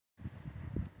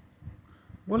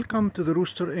Welcome to the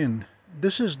Rooster Inn.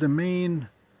 This is the main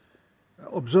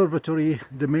observatory,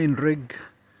 the main rig,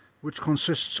 which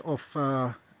consists of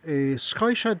a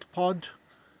SkyShed pod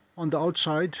on the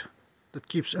outside that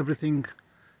keeps everything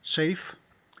safe.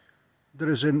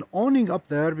 There is an awning up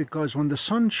there because when the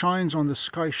sun shines on the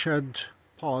SkyShed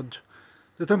pod,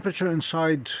 the temperature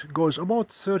inside goes about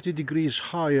 30 degrees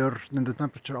higher than the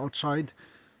temperature outside.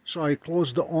 So I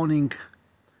close the awning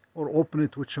or open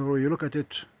it, whichever way you look at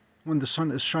it, when the sun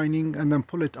is shining, and then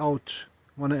pull it out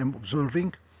when I am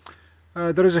observing.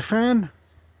 There is a fan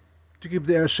to keep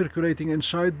the air circulating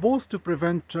inside, both to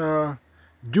prevent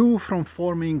dew from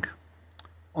forming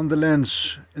on the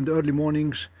lens in the early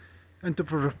mornings and to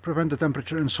prevent the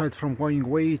temperature inside from going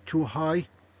way too high.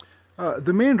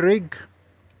 The main rig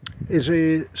is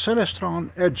a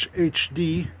Celestron Edge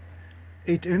HD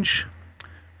 8-inch.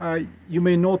 You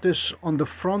may notice on the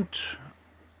front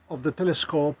of the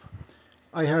telescope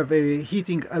I have a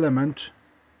heating element,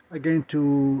 again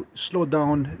to slow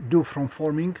down dew from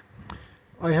forming.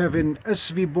 I have an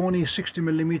SV Bony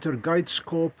 60mm guide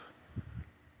scope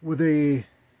with a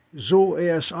ZWO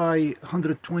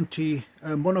ASI120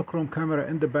 monochrome camera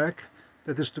in the back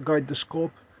that is to guide the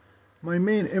scope. My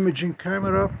main imaging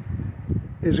camera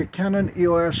is a Canon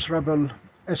EOS Rebel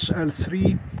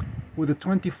SL3 with a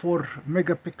 24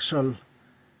 megapixel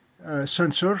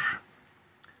sensor.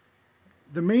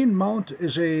 The main mount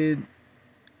is a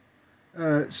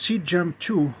CGEM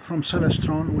II from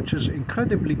Celestron, which is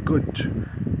incredibly good.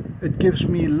 It gives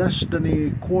me less than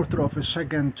a quarter of a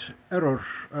second error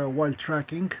while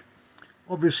tracking.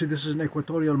 Obviously this is an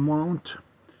equatorial mount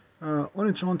on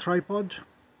its own tripod.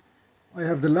 I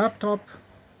have the laptop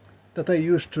that I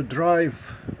use to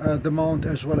drive the mount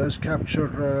as well as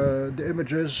capture the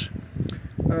images.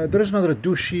 There is another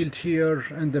dew shield here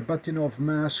and the Vaonis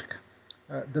mask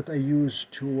that I use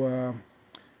to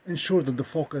ensure that the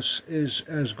focus is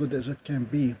as good as it can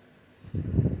be.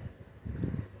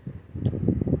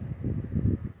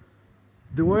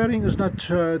 The wiring is not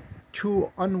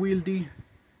too unwieldy.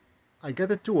 I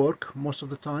get it to work most of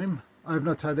the time. I have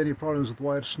not had any problems with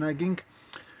wire snagging.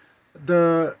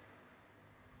 The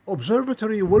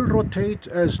observatory will rotate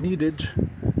as needed,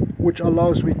 which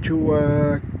allows me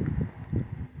to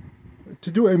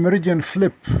do a meridian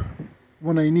flip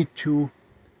when I need to,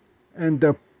 and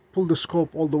pull the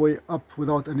scope all the way up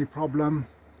without any problem.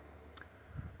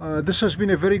 This has been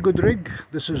a very good rig.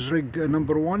 This is rig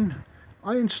number 1.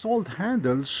 I installed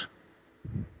handles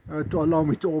to allow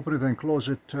me to open it and close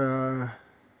it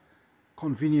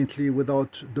conveniently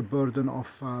without the burden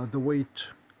of the weight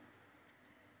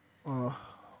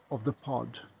of the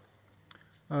pod.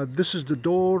 This is the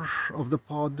door of the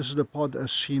pod. This is the pod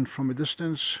as seen from a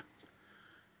distance.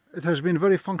 It has been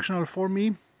very functional for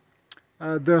me.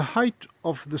 The height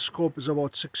of the scope is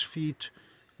about 6 feet,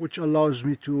 which allows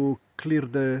me to clear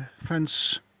the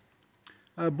fence.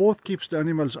 Both keeps the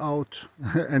animals out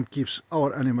and keeps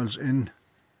our animals in.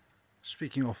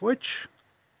 Speaking of which,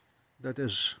 that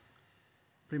is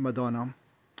Prima Donna.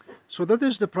 So that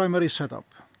is the primary setup.